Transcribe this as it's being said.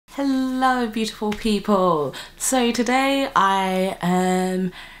Hello beautiful people. So today I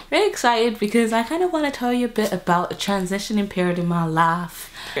am really excited because I kind of want to tell you a bit about a transitioning period in my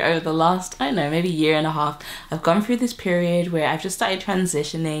life. Over the last, I don't know, maybe year and a half, I've gone through this period where I've just started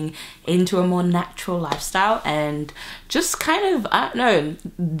transitioning into a more natural lifestyle and just kind of, I don't know,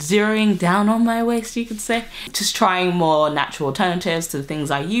 zeroing down on my waist, you could say. Just trying more natural alternatives to the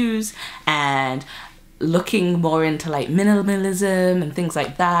things I use and looking more into like minimalism and things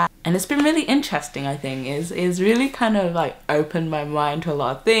like that. And it's been really interesting, I think. It's really kind of like opened my mind to a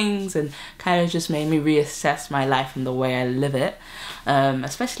lot of things and kind of just made me reassess my life and the way I live it.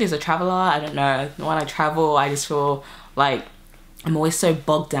 Especially as a traveler, I don't know, when I travel I just feel like I'm always so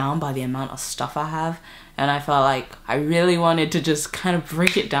bogged down by the amount of stuff I have, and I felt like I really wanted to just kind of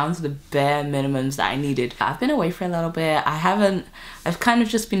break it down to the bare minimums that I needed. I've been away for a little bit. I've kind of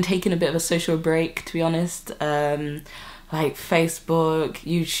just been taking a bit of a social break, to be honest. Like Facebook,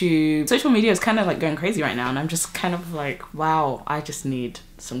 YouTube, social media is kind of like going crazy right now, and I'm just kind of like, wow, I just need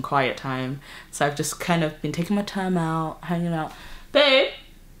some quiet time. So I've just kind of been taking my time out, hanging out. Babe!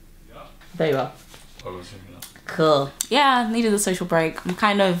 Yeah. There you are. I was hanging out. Cool. Yeah, I needed a social break. I'm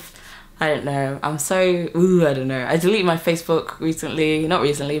kind of, I don't know, I don't know. I deleted my Facebook recently, not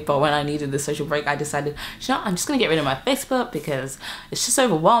recently, but when I needed the social break, I decided, you know, I'm just gonna get rid of my Facebook because it's just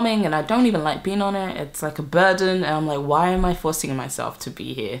overwhelming and I don't even like being on it. It's like a burden, and I'm like, why am I forcing myself to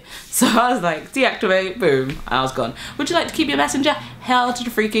be here? So I was like, deactivate, boom, and I was gone. Would you like to keep your messenger? Hell to the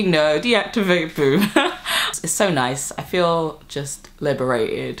freaking no, deactivate, boom. It's so nice. I feel just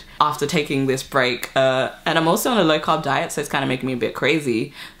liberated after taking this break. And I'm also on a low carb diet, so it's kind of making me a bit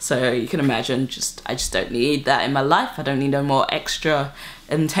crazy. So you can imagine, I just don't need that in my life. I don't need no more extra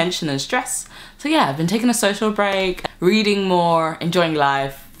intention and stress. So yeah, I've been taking a social break, reading more, enjoying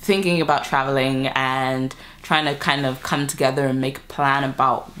life, thinking about traveling, and trying to kind of come together and make a plan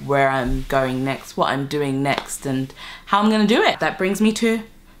about where I'm going next, what I'm doing next, and how I'm gonna do it. That brings me to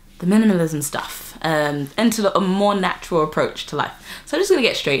the minimalism stuff, and to a more natural approach to life. So I'm just gonna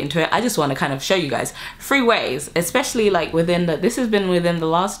get straight into it. I just want to kind of show you guys 3 ways, especially like this has been within the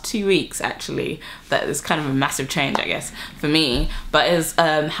last 2 weeks actually, that is kind of a massive change, I guess, for me, but is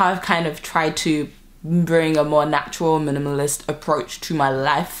how I've kind of tried to bring a more natural minimalist approach to my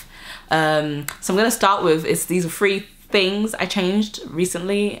life. So I'm gonna start with, these are 3 things I changed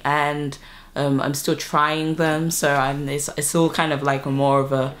recently, and I'm still trying them, so it's all kind of like a more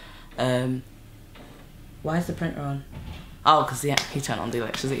of a why is the printer on? Oh, because yeah, he turned on the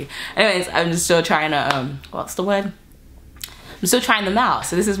electricity. Anyways, I'm just still trying to what's the word? I'm still trying them out,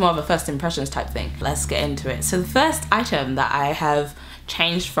 so this is more of a first impressions type thing. Let's get into it. So the first item that I have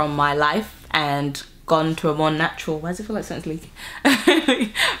changed from my life and gone to a more natural, why does it feel like something's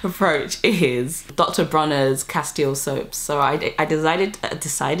leaking? Approach is Dr. Bronners Castille soaps. So I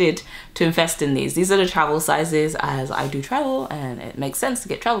decided to invest in these. These are the travel sizes, as I do travel and it makes sense to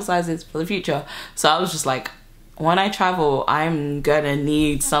get travel sizes for the future. So I was just like, when I travel, I'm gonna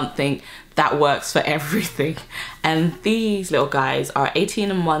need something that works for everything. And these little guys are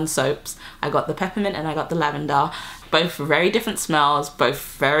 18-in-1 soaps. I got the peppermint and I got the lavender. Both very different smells, both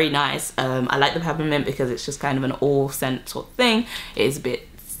very nice. I like the peppermint because it's just kind of an all scent sort of thing. It is a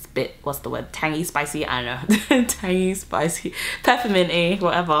bit, what's the word, tangy, spicy, I don't know. Tangy, spicy, pepperminty,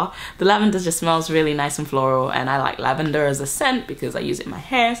 whatever. The lavender just smells really nice and floral, and I like lavender as a scent because I use it in my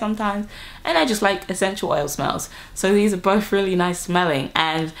hair sometimes, and I just like essential oil smells. So these are both really nice smelling,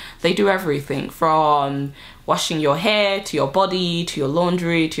 and they do everything from washing your hair to your body to your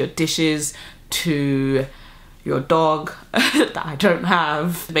laundry to your dishes to your dog that I don't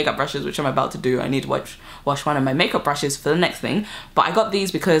have. Makeup brushes, which I'm about to do. I need to wash one of my makeup brushes for the next thing. But I got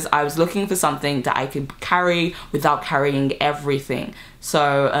these because I was looking for something that I could carry without carrying everything.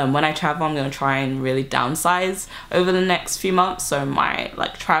 So when I travel, I'm gonna try and really downsize over the next few months. So my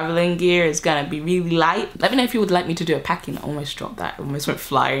like traveling gear is gonna be really light. Let me know if you would like me to do a packing. I almost dropped that, I almost went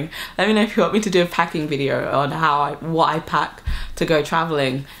flying. Let me know if you want me to do a packing video on what I pack to go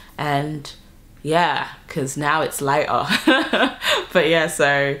traveling. And yeah, because now it's lighter. But yeah,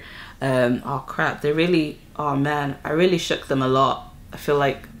 so oh crap, they really, oh man, I really shook them a lot. I feel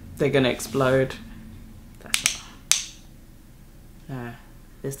like they're gonna explode. No,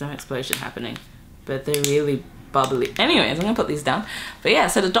 there's no explosion happening, but they're really bubbly. Anyways, I'm gonna put these down. But yeah,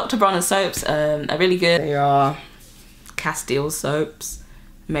 so the Dr. Bronner soaps are really good. They are Castille soaps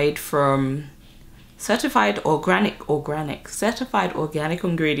made from certified organic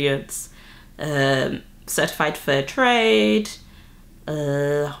ingredients, certified fair trade,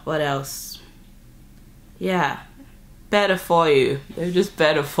 what else? Yeah, better for you. They're just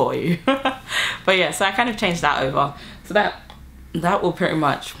better for you. But yeah, so I kind of changed that over. So that that will pretty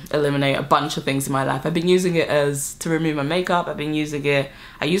much eliminate a bunch of things in my life. I've been using it to remove my makeup. I used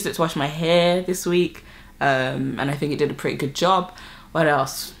it to wash my hair this week, and I think it did a pretty good job. What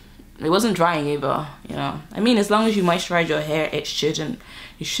else? It wasn't drying either, you know. I mean, as long as you moisturize your hair,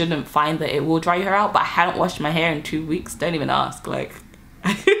 you shouldn't find that it will dry your hair out. But I hadn't washed my hair in 2 weeks. Don't even ask. Like,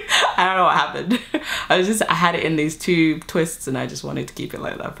 I don't know what happened. I had it in these 2 twists, and I just wanted to keep it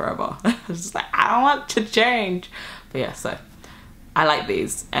like that forever. I was just like, I don't want to change. But yeah, so I like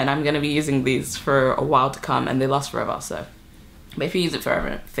these, and I'm gonna be using these for a while to come, and they last forever. So, but if you use it for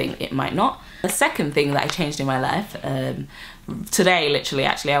everything, it might not. The second thing that I changed in my life, today, literally,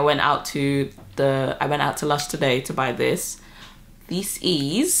 actually, I went out to Lush today to buy this. This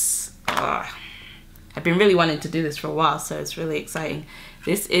is, I've been really wanting to do this for a while, so it's really exciting.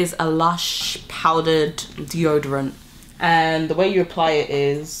 This is a Lush powdered deodorant, and the way you apply it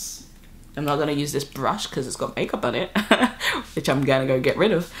is, I'm not gonna use this brush because it's got makeup on it, which I'm gonna go get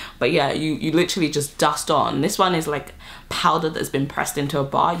rid of. But yeah, you literally just dust on. This one is like powder that's been pressed into a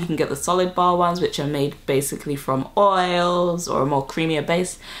bar. You can get the solid bar ones, which are made basically from oils or a more creamier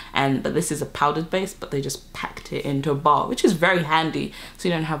base, but this is a powdered base, but they just packed it into a bar, which is very handy, so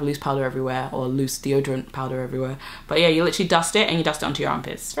you don't have loose powder everywhere or loose deodorant powder everywhere. But yeah, you literally dust it, and you dust it onto your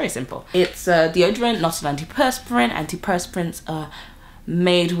armpits. It's very simple. It's a deodorant, not an antiperspirant. Antiperspirants are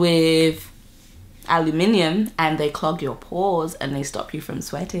made with aluminium, and they clog your pores and they stop you from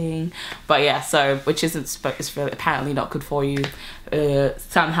sweating. But yeah, so it's really apparently not good for you.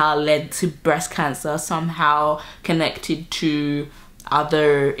 Somehow led to breast cancer, somehow connected to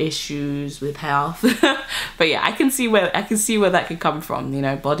other issues with health. But yeah, I can see where that could come from, you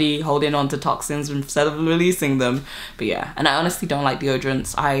know, body holding on to toxins instead of releasing them. But yeah, and I honestly don't like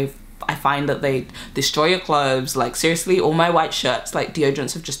deodorants. I find that they destroy your clothes. Like, seriously, all my white shirts, like,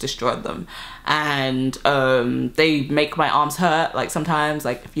 deodorants have just destroyed them. And they make my arms hurt, like, sometimes,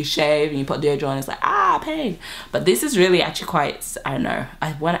 like, if you shave and you put deodorant on, it's like, pain. But this is really actually quite, I don't know,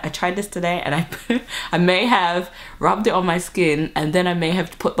 I tried this today, and I may have rubbed it on my skin, and then I may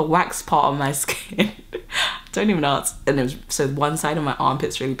have put the wax part on my skin. Don't even know. So one side of my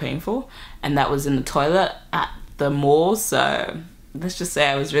armpit's really painful, and that was in the toilet at the mall. So let's just say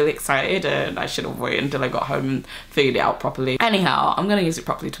I was really excited, and I should have waited until I got home and figured it out properly. Anyhow, I'm gonna use it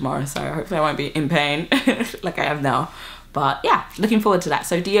properly tomorrow, so hopefully I won't be in pain like I am now. But yeah, looking forward to that.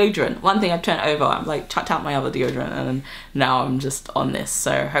 So deodorant, one thing I've turned over, I've like chucked out my other deodorant, and now I'm just on this.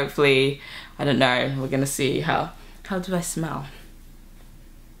 So hopefully, I don't know, we're gonna see how do I smell?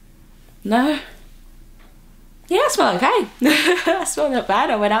 No? Yeah, I smell okay. I smell not bad.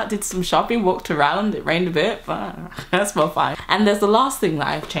 I went out, did some shopping, walked around. It rained a bit, but I smell fine. And there's the last thing that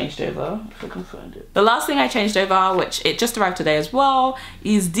I've changed over. If I can find it. The last thing I changed over, which it just arrived today as well,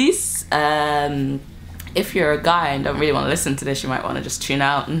 is this. If you're a guy and don't really want to listen to this, you might want to just tune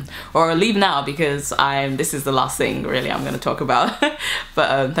out or leave now, because this is the last thing really I'm going to talk about.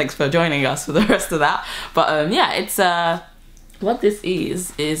 But thanks for joining us for the rest of that. But yeah, it's what this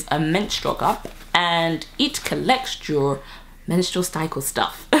is a menstrual cup, and it collects your menstrual cycle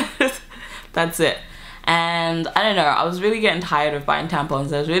stuff. That's it. And I don't know, I was really getting tired of buying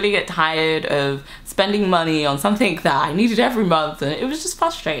tampons. I was really getting tired of spending money on something that I needed every month, and it was just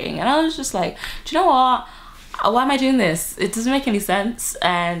frustrating. And I was just like, do you know what? Why am I doing this? It doesn't make any sense,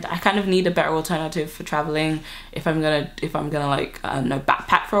 and I kind of need a better alternative for traveling if I'm gonna like, I don't know,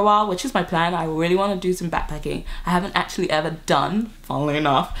 backpack for a while, which is my plan. I really want to do some backpacking. I haven't actually ever done, funnily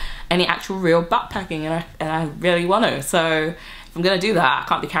enough, any actual real backpacking, and I really want to. So if I'm gonna do that, I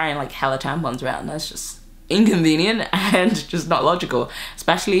can't be carrying like hella tampons around. That's just inconvenient and just not logical,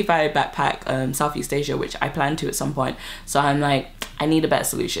 especially if I backpack Southeast Asia, which I plan to at some point. So I'm like, I need a better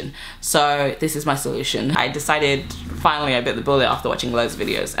solution. So this is my solution. I decided, finally I bit the bullet after watching loads of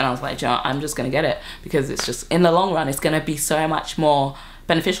videos, and I was like, you know, I'm just gonna get it, because it's just, in the long run, it's gonna be so much more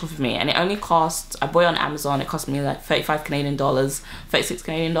beneficial for me. And it only costs, I bought it on Amazon, it cost me like 35 Canadian dollars, 36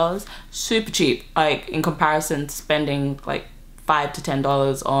 Canadian dollars, super cheap, like in comparison to spending like $5 to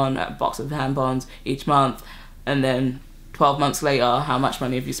 $10 on a box of tampons each month, and then 12 months later, how much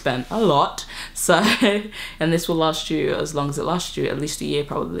money have you spent? A lot. So, and this will last you as long as it lasts you, at least a year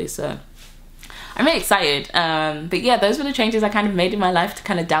probably. So I'm really excited. But yeah, those were the changes I kind of made in my life to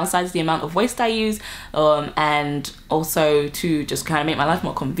kind of downsize the amount of waste I use, and also to just kind of make my life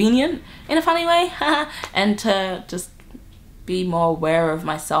more convenient in a funny way, and to just be more aware of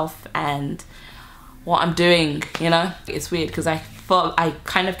myself and what I'm doing, you know? It's weird, because I thought I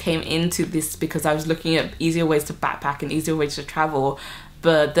kind of came into this because I was looking at easier ways to backpack and easier ways to travel,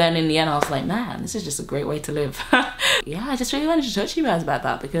 But then in the end I was like, man, this is just a great way to live. Yeah, I just really wanted to talk to you guys about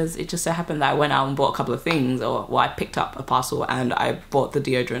that, because it just so happened that I went out and bought a couple of things, or well, I picked up a parcel and I bought the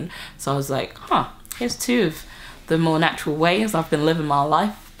deodorant. So I was like, huh, here's two of the more natural ways I've been living my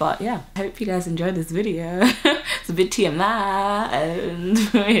life. But yeah, I hope you guys enjoyed this video. It's a bit TMI and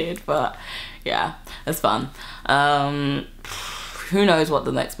weird, but yeah, it's fun. Who knows what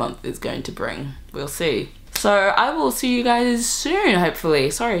the next month is going to bring. We'll see. So I will see you guys soon,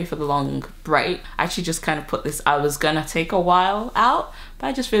 hopefully. Sorry for the long break. I actually just kind of put this, I was gonna take a while out, but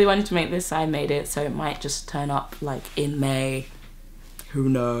I just really wanted to make this, so I made it, so it might just turn up like in May. Who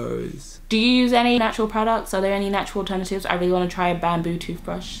knows? Do you use any natural products? Are there any natural alternatives? I really want to try a bamboo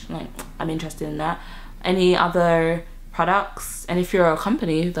toothbrush. Like, I'm interested in that. Any other products? And if you're a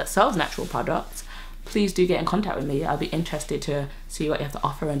company that sells natural products, please do get in contact with me. I'll be interested to see what you have to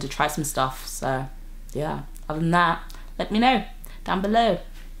offer and to try some stuff. So yeah, other than that, let me know down below.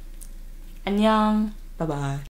 Annyeong. Bye bye.